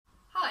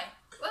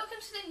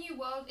to the New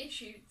World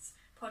Issues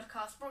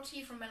podcast brought to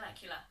you from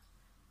Molecular.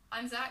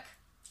 I'm Zach.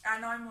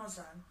 And I'm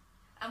Ozan.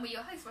 And we're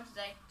your hosts for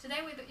today. Today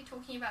we're going to be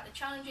talking about the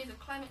challenges of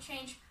climate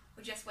change.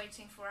 We're just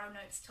waiting for our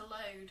notes to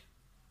load.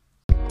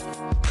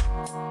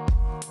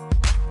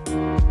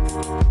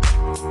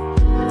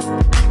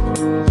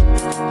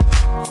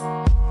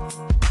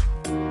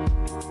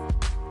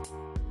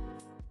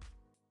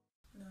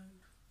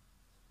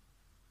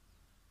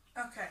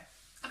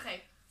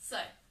 Okay, so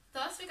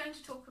first we're going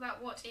to talk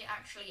about what it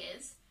actually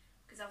is,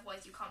 because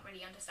otherwise you can't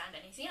really understand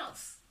anything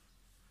else.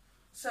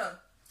 So,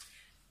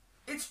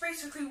 it's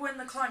basically when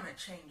the climate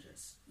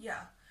changes,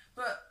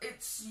 but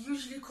it's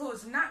usually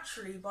caused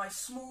naturally by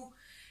small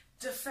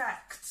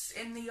defects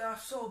in the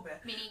Earth's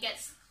orbit. Meaning it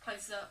gets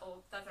closer or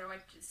further away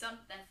to the sun,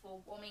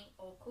 therefore warming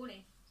or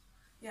cooling.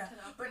 Yeah,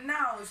 but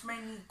now it's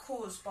mainly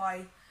caused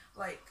by,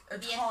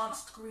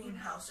 enhanced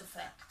greenhouse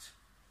effect.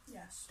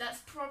 Yes.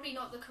 That's probably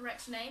not the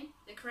correct name.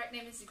 The correct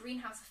name is the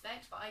greenhouse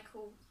effect, but I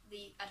call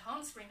the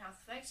enhanced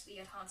greenhouse effect the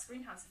enhanced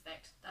greenhouse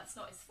effect. That's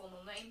not its formal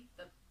name,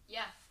 but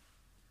yeah.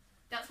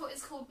 That's what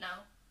it's called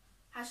now.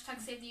 Hashtag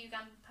save the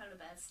Ugandan polar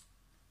bears.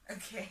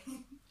 Okay.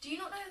 Do you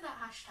not know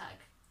that hashtag?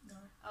 No.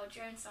 Oh,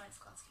 Joe in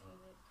science class came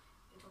over.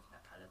 We were talking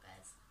about polar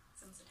bears.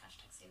 Someone said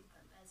hashtag save the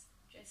polar bears.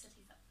 Joe said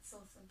he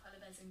saw some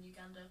polar bears in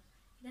Uganda.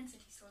 He then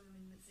said he saw them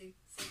in the zoo.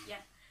 So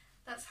yeah,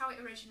 that's how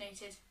it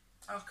originated.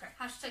 Okay.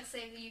 Hashtag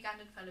save the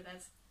Ugandan polar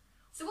bears.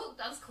 So what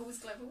does cause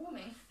global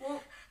warming?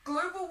 Well,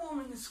 global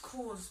warming is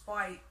caused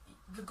by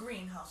the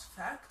greenhouse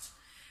effect.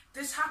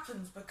 This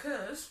happens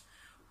because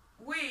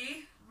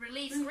we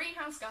release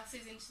greenhouse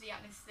gases into the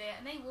atmosphere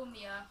and they warm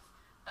the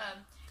earth.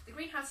 The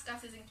greenhouse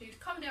gases include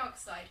carbon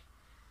dioxide,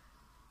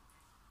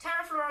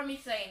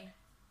 terafluoromethane,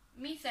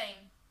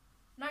 methane,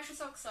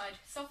 nitrous oxide,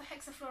 sulfur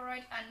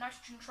hexafluoride, and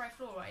nitrogen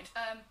trifluoride.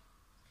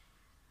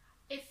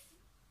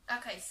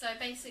 So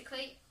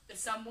basically, the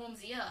sun warms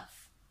the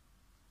earth.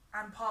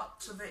 And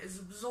parts of it is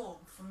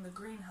absorbed from the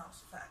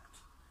greenhouse effect.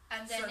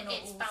 And then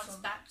it's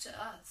bounced back to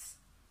Earth.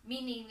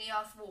 Meaning the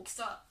earth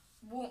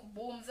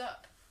warms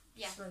up.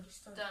 Yeah, Slowly.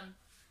 done.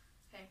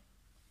 Okay.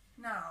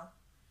 Now,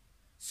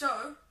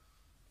 so...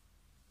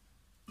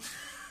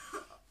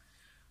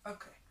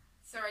 okay.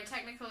 Sorry,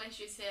 technical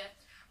issues here.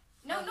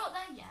 No, not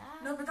there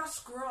yet. No, but that's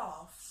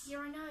graphs. Yeah,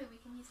 I know. We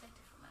can use data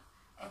from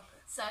that.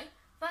 Okay. So,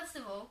 first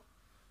of all...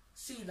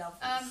 Sea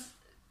levels.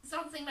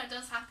 Something that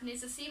does happen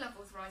is the sea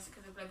levels rise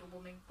because of global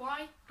warming.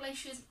 Why?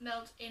 Glaciers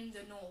melt in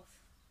the north.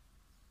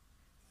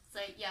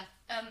 So, yeah.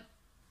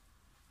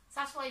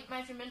 Satellite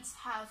measurements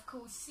have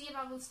caused sea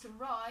levels to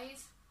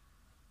rise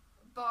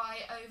by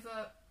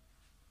over...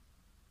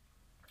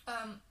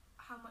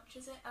 how much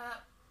is it?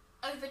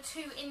 Over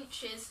 2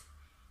 inches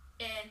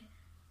in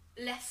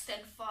less than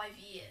 5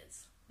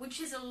 years.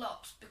 Which is a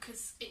lot,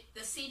 because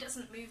the sea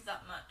doesn't move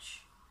that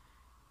much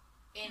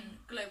in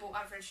global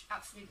average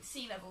absolute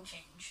sea level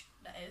change,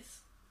 that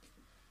is.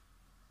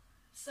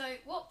 So,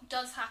 what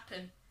does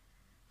happen?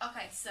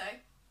 Okay, so,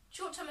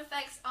 short-term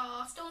effects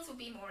are storms will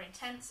be more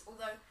intense,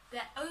 although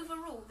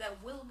overall there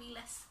will be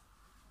less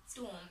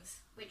storms,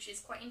 which is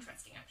quite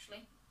interesting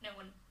actually. No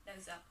one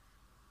knows that.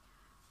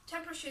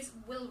 Temperatures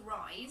will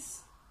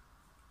rise,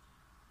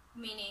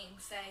 meaning,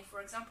 say,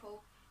 for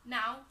example,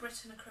 now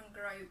Britain can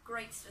grow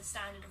grapes to the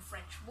standard of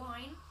French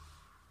wine,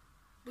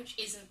 which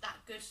isn't that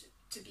good,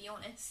 to be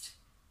honest,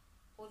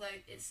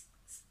 although it's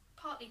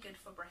partly good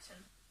for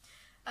Britain.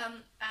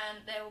 And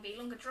there will be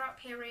longer drought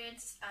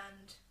periods,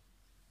 and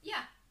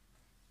yeah.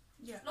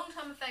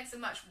 Long-term effects are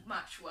much,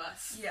 much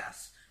worse.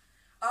 Yes.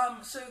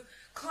 So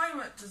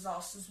climate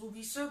disasters will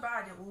be so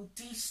bad it will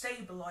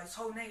destabilise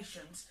whole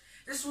nations.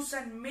 This will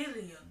send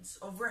millions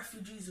of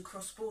refugees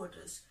across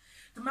borders.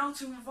 The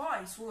melting of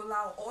ice will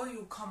allow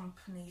oil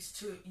companies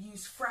to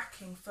use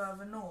fracking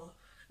further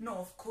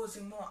north,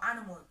 causing more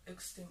animal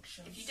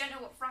extinctions. If you don't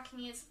know what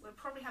fracking is, we'll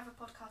probably have a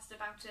podcast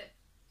about it.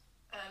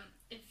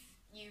 If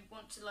you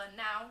want to learn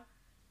now,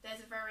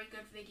 there's a very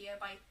good video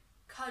by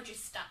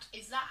Kyrgyzstan.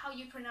 Is that how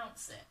you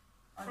pronounce it?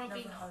 Probably I've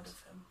never not. heard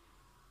of him.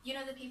 You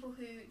know the people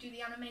who do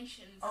the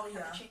animations and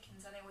have the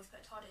chickens and they always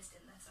put TARDIS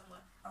in there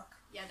somewhere? Okay.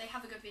 Yeah, they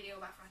have a good video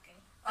about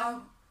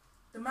fracking.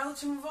 The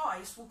melting of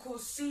ice will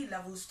cause sea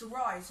levels to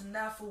rise and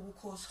therefore will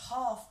cause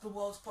half the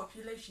world's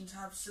population to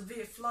have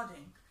severe flood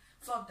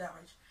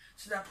damage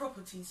to their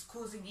properties,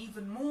 causing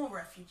even more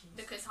refugees.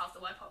 Because half the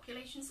world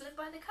populations live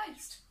by the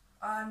coast.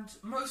 And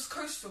most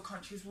coastal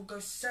countries will go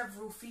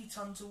several feet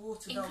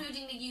underwater.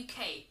 Including the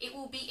UK. It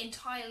will be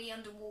entirely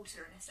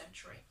underwater in a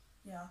century.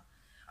 Yeah.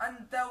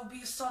 And there will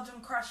be a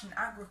sudden crash in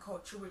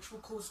agriculture which will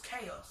cause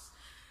chaos.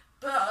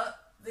 But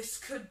this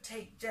could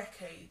take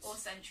decades. Or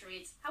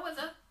centuries.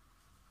 However,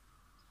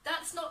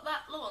 that's not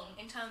that long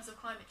in terms of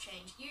climate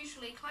change.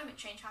 Usually climate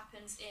change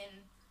happens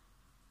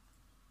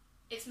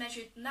it's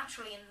measured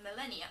naturally in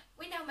millennia.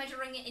 We're now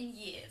measuring it in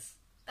years.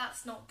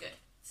 That's not good.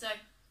 So,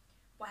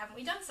 why haven't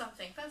we done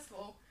something? First of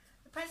all,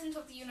 the President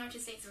of the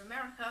United States of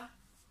America,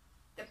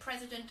 the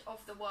President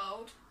of the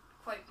world,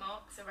 quote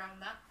marks around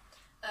that,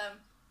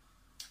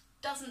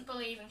 doesn't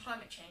believe in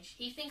climate change.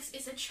 He thinks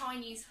it's a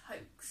Chinese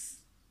hoax.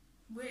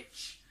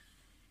 Which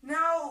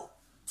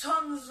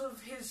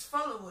of his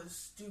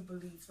followers do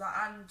believe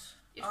that, and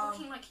You're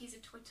talking like he's a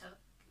Twitter.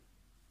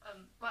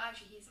 Well,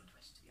 actually, he's on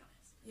Twitter, to be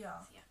honest.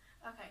 yeah. So,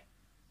 yeah. Okay.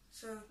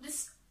 So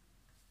This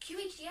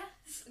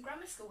QHDS, this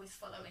grammar school is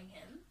following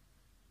him.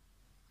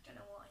 I don't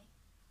know why.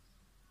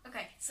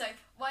 Okay, so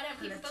why don't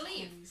people Political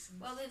believe? reasons.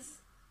 Well, there's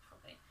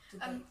probably.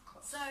 debate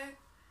class. So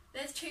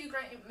there's two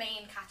great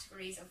main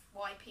categories of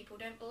why people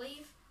don't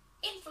believe: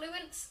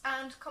 influence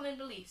and common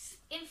beliefs.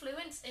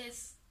 Influence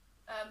is,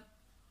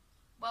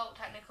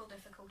 technical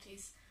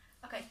difficulties.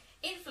 Okay,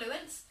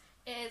 influence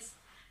is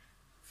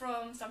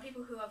from some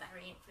people who are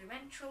very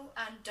influential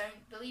and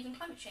don't believe in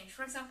climate change.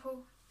 For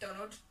example,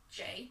 Donald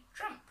J.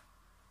 Trump.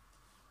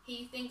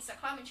 He thinks that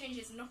climate change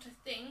is not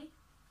a thing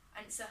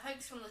and it's a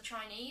hoax from the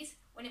Chinese,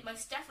 when it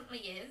most definitely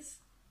is.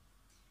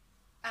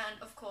 And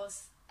of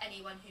course,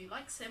 anyone who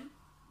likes him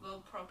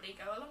will probably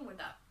go along with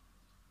that.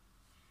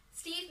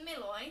 Steve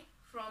Milloy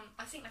from,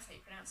 I think that's how you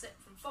pronounce it,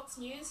 from Fox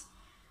News,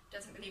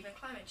 doesn't believe in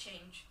climate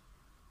change.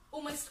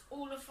 Almost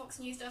all of Fox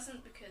News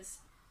doesn't, because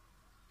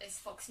it's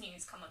Fox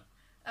News, come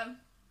on.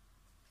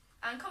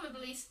 And common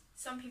beliefs,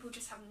 some people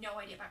just have no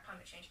idea about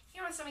climate change.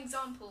 Here are some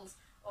examples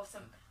of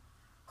some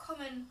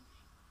common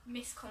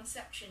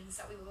misconceptions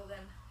that we will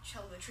then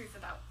tell the truth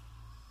about.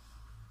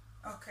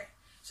 Okay,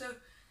 so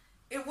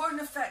it won't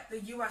affect the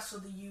US or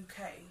the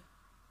UK,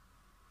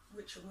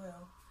 which it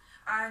will,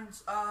 and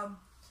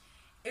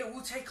it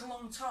will take a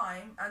long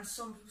time, and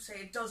some people say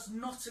it does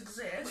not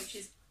exist, Which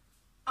is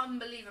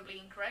unbelievably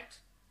incorrect.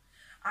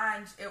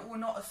 and it will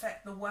not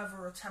affect the weather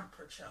or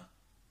temperature,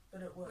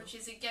 but it will. Which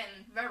is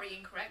again very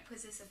incorrect,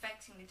 because it's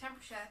affecting the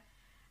temperature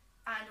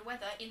and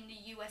weather in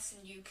the US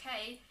and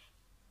UK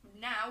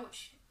now,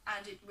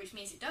 which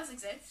means it does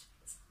exist.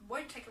 It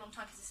won't take a long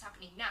time because it's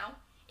happening now.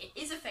 It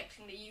is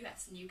affecting the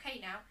US and UK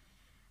now,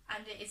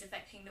 and it is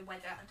affecting the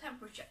weather and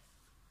temperature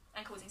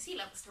and causing sea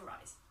levels to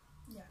rise,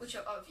 Yes. which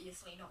are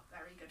obviously not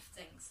very good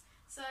things.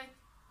 So,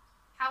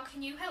 how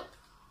can you help?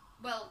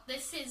 Well,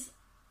 this is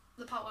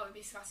the part where we'll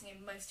be discussing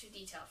in most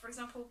detail. For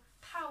example,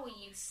 power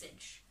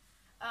usage.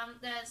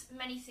 There's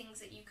many things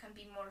that you can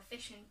be more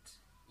efficient,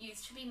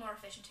 use to be more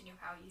efficient in your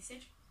power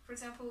usage. For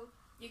example,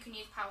 you can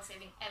use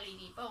power-saving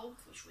LED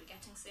bulbs, which we're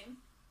getting soon.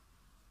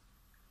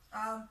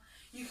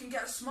 You can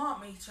get a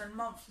smart meter and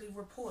monthly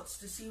reports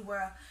to see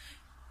where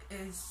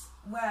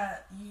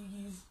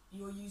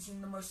you're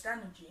using the most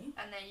energy.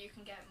 And then you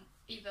can get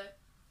either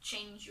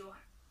change your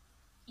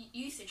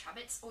usage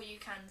habits, or you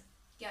can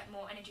get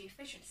more energy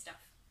efficient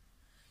stuff.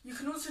 You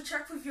can also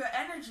check with your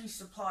energy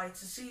supply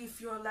to see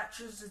if your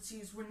electricity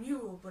is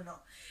renewable or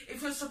not.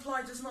 If your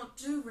supply does not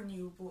do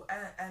renewable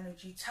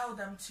energy, tell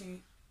them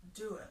to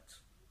do it.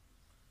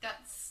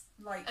 That's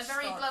Like a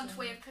very start blunt doing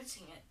way it. of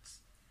putting it.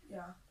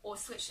 Yeah. Or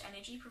switch to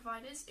energy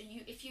providers.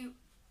 If you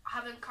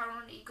haven't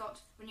currently got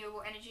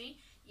renewable energy,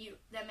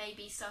 there may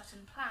be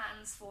certain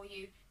plans for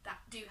you that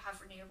do have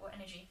renewable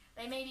energy.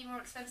 They may be more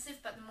expensive,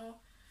 but the more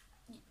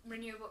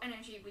renewable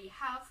energy we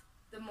have,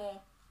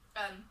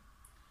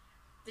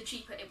 the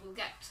cheaper it will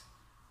get.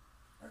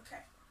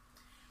 Okay.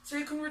 So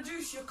you can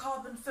reduce your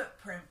carbon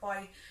footprint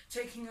by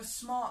taking a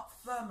smart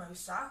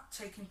thermostat,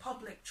 taking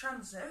public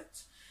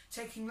transit,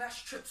 taking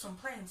less trips on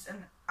planes,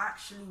 and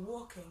actually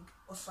walking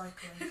or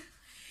cycling.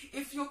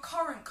 If your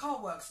current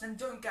car works, then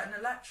don't get an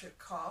electric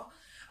car,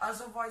 as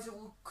otherwise it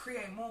will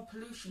create more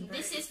pollution.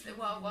 This is the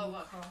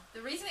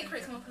reason it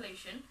creates more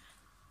pollution,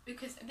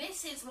 because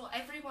this is what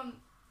everyone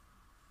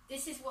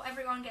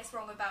gets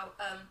wrong about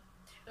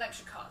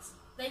electric cars.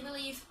 They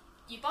believe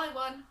you buy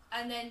one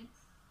and then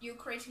you're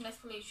creating less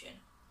pollution.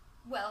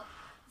 Well,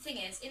 the thing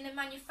is, in the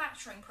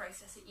manufacturing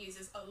process, it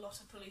uses a lot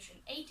of pollution.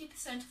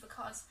 80% of the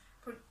car's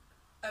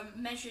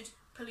measured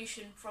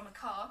pollution from a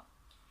car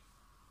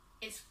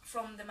is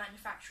from the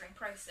manufacturing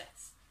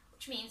process.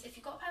 Which means if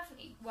you've got a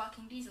perfectly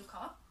working diesel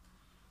car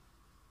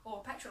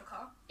or petrol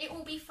car, it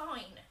will be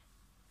fine.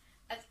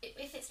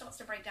 If it starts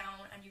to break down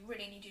and you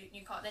really need a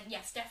new car, then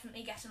yes,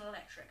 definitely get an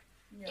electric.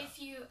 Yeah. If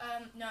you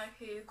know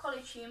who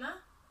College Humor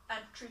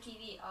and True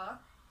TV are,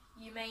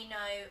 you may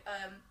know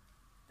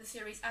the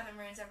series Adam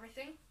Ruins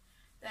Everything.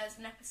 There's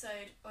an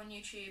episode on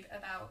YouTube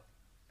about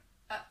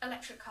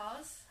electric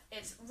cars.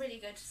 It's really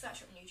good.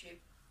 Search it on YouTube.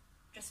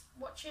 Just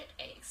watch it.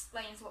 It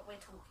explains what we're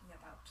talking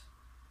about.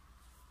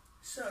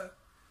 So,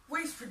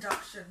 waste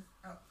production.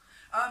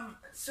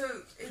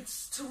 So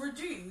it's to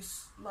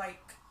reduce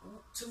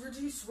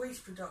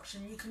waste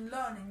production. You can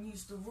learn and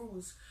use the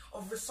rules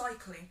of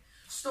recycling.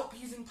 Stop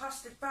using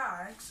plastic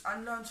bags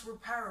and learn to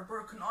repair a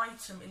broken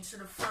item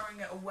instead of throwing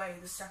it away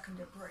the second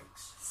it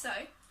breaks. So,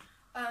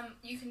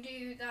 you can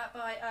do that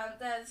by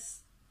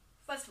there's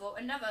first of all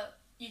another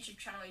YouTube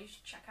channel you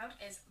should check out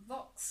is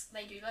Vox.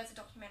 They do loads of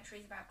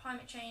documentaries about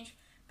climate change,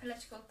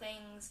 political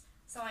things,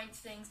 science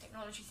things,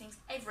 technology things,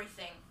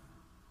 everything.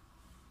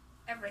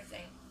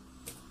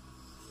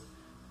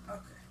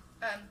 Okay.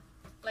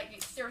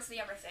 Seriously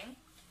everything.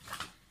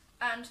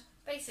 And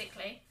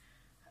basically,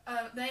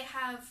 they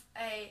have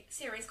a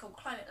series called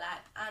Climate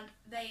Lab, and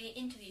they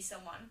interview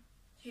someone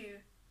who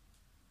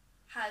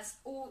has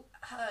all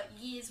her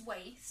year's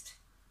waste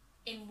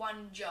in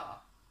one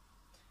jar.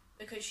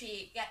 because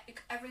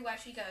everywhere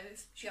she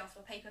goes, she asks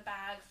for paper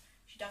bags.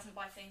 She doesn't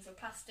buy things with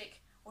plastic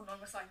or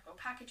non-recyclable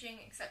packaging,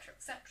 etc.,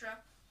 etc.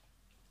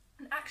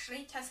 And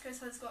actually,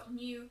 Tesco's has got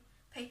new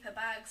paper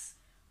bags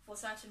for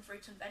certain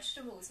fruit and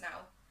vegetables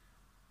now.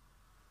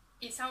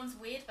 It sounds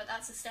weird, but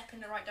that's a step in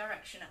the right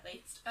direction at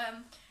least.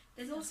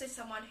 There's also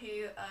someone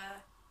who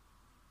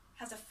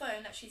has a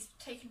phone that she's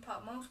taken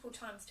apart multiple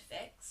times to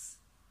fix.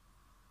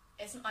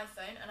 It's an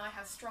iPhone, and I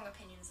have strong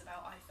opinions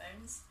about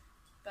iPhones,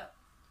 but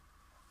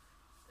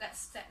let's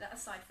set that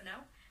aside for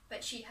now.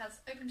 But she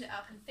has opened it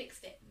up and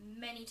fixed it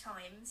many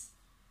times,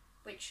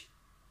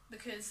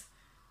 because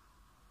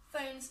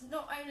phones,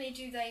 not only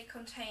do they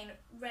contain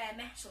rare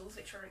metals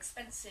which are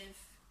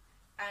expensive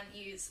and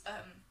use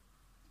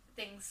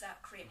things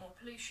that create more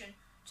pollution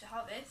to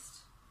harvest,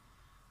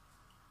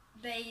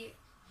 the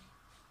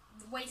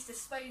waste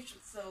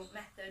disposal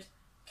method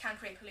can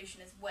create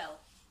pollution as well.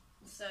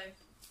 So,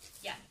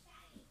 yeah.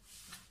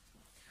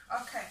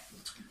 Okay,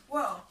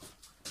 well,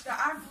 the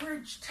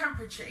average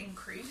temperature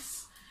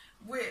increase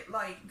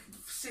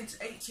since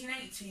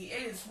 1880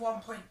 is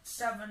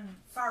 1.7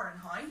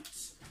 Fahrenheit.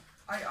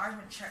 I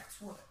haven't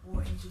checked what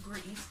in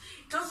degrees.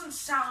 It doesn't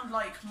sound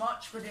like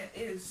much, but it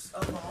is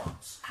a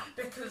lot,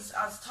 because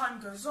as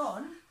time goes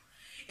on,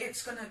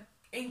 it's going to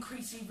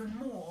increase even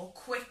more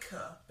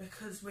quicker,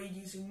 because we're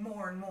using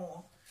more and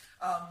more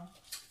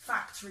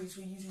factories,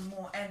 we're using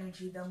more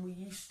energy than we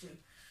used to.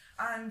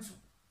 And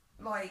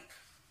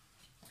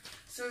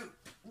so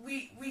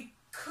we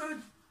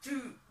could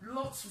do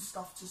lots of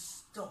stuff to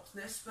stop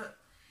this, but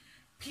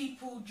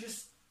people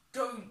just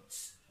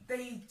don't.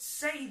 They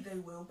say they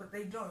will, but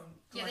they don't.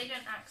 Yeah, they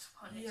don't act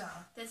upon it. Yeah.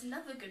 There's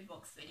another Good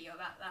Box video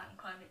about that in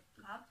Climate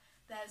Lab.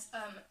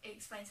 It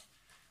explains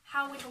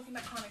how we're talking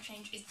about climate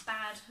change is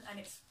bad and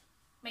it's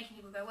making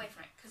people go away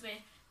from it, because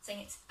we're saying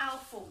it's our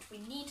fault. We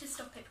need to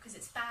stop it because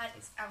it's bad,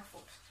 it's our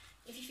fault.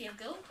 If you feel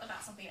guilt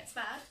about something that's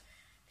bad,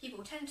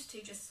 people tend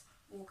to just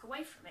walk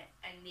away from it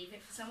and leave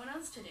it for someone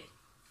else to do.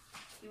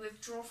 We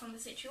withdraw from the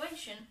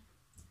situation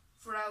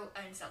for our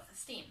own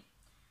self-esteem,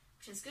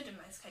 which is good in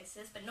most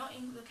cases, but not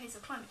in the case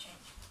of climate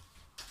change.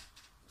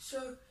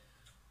 So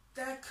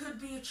there could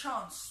be a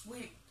chance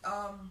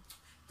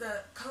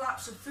the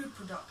collapse of food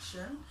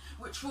production,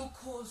 which will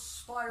cause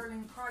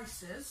spiralling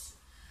prices,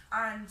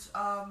 and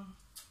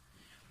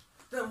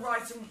the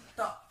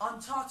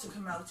Antarctica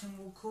melting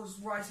will cause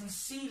rising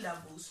sea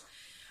levels.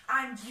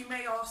 And you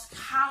may ask,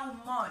 how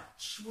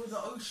much will the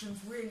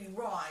oceans really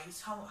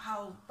rise?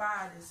 How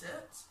bad is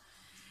it?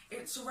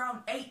 It's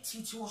around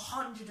 80 to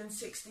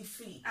 160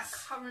 feet. At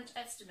current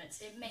estimates,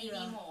 it may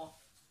be more.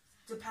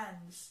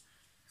 Depends.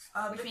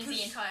 Which means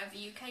the entire of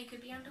the UK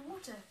could be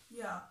underwater.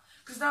 Yeah,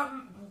 because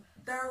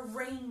there are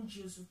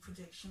ranges of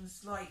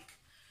predictions,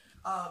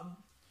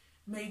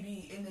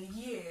 maybe in a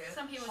year,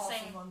 some people half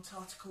saying of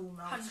Antarctica will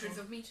melt. Hundreds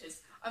of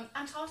metres.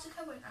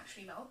 Antarctica won't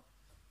actually melt.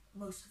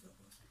 Most of it will.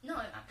 No,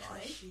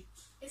 actually. Ice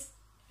sheets.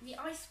 The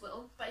ice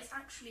will, but it's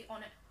actually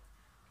on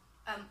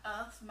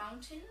Earth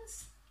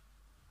mountains.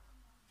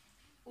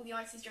 All the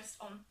ice is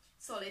just on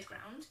solid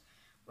ground,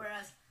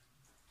 whereas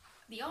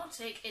the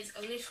Arctic is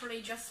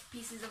literally just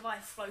pieces of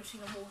ice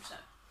floating on water.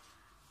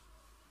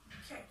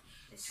 Okay.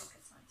 It's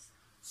rocket science.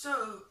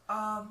 So,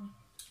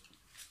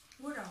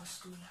 what else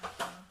do we have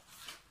now?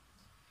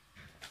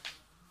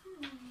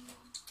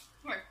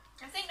 Right,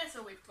 I think that's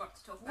all we've got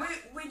to talk about.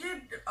 We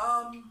did,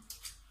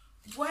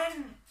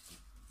 when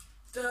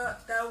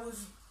there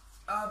was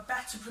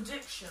better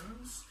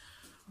predictions,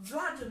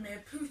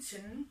 Vladimir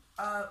Putin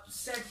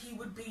said he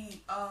would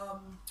be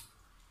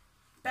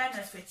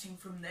benefiting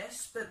from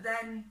this, but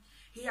then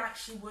he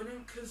actually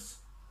wouldn't, because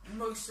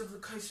most of the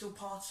coastal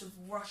parts of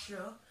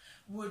Russia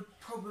would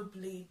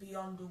probably be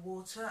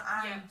underwater,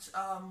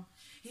 and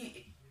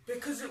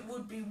because it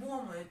would be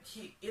warmer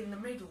in the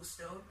middle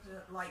still,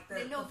 the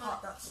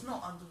part that's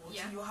not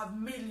underwater, you'll have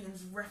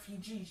millions of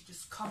refugees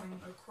just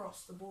coming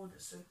across the border.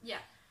 So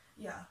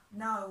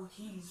now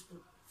he's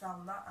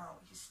found that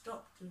out. He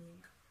stopped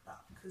doing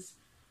that because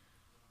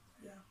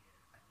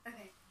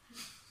Okay.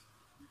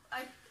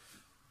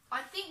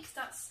 I think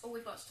that's all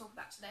we've got to talk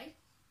about today.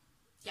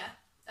 Yeah.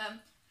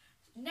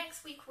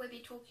 Next week we'll be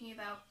talking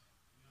about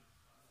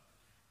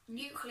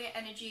nuclear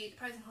energy, the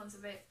pros and cons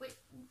of it,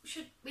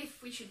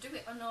 if we should do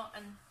it or not,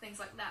 and things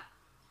like that.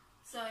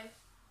 So,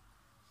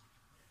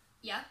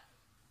 yeah.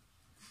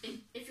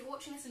 If you're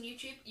watching this on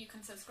YouTube, you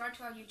can subscribe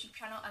to our YouTube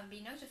channel and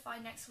be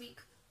notified next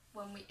week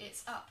when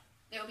it's up.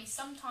 It will be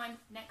sometime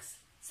next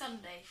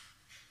Sunday.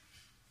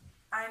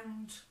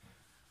 And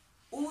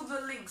all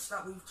the links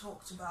that we've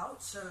talked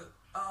about, so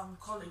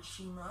College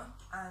Humour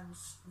and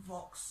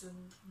Vox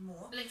and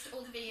more. Links to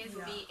all the videos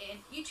will be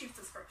in YouTube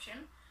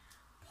subscription,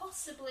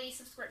 possibly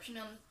subscription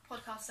on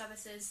podcast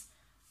services,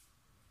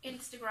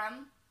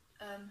 Instagram,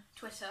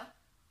 Twitter,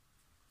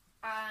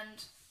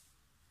 and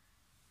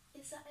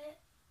is that it?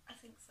 I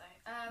think so.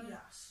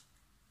 Yes.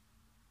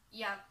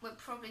 Yeah, we'll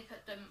probably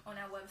put them on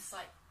our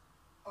website,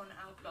 on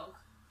our blog.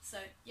 So,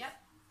 yep.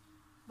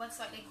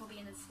 Website link will be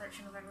in the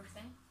description of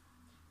everything.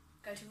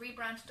 Go to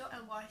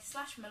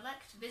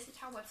rebrand.ly/Malek to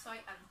visit our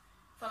website and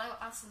follow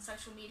us on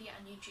social media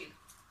and YouTube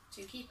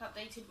to keep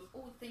updated with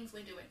all the things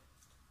we're doing.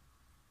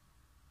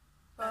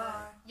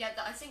 Bye.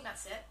 I think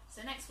that's it.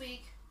 So next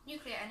week,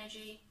 nuclear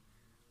energy.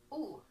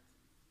 Ooh.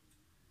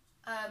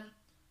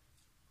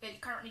 We're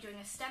currently doing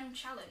a STEM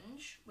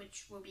challenge,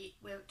 which we'll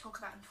talk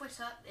about on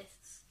Twitter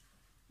this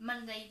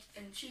Monday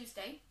and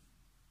Tuesday,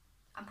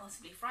 and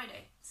possibly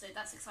Friday. So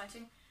that's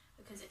exciting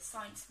because it's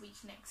Science Week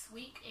next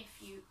week.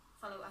 If you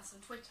follow us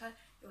on Twitter,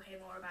 you'll hear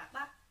more about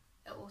that.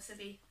 It'll also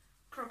be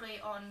probably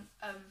on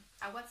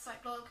our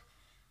website blog.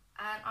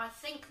 And I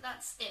think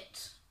that's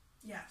it.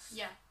 Yes.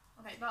 Yeah.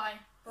 Okay, bye.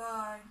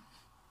 Bye.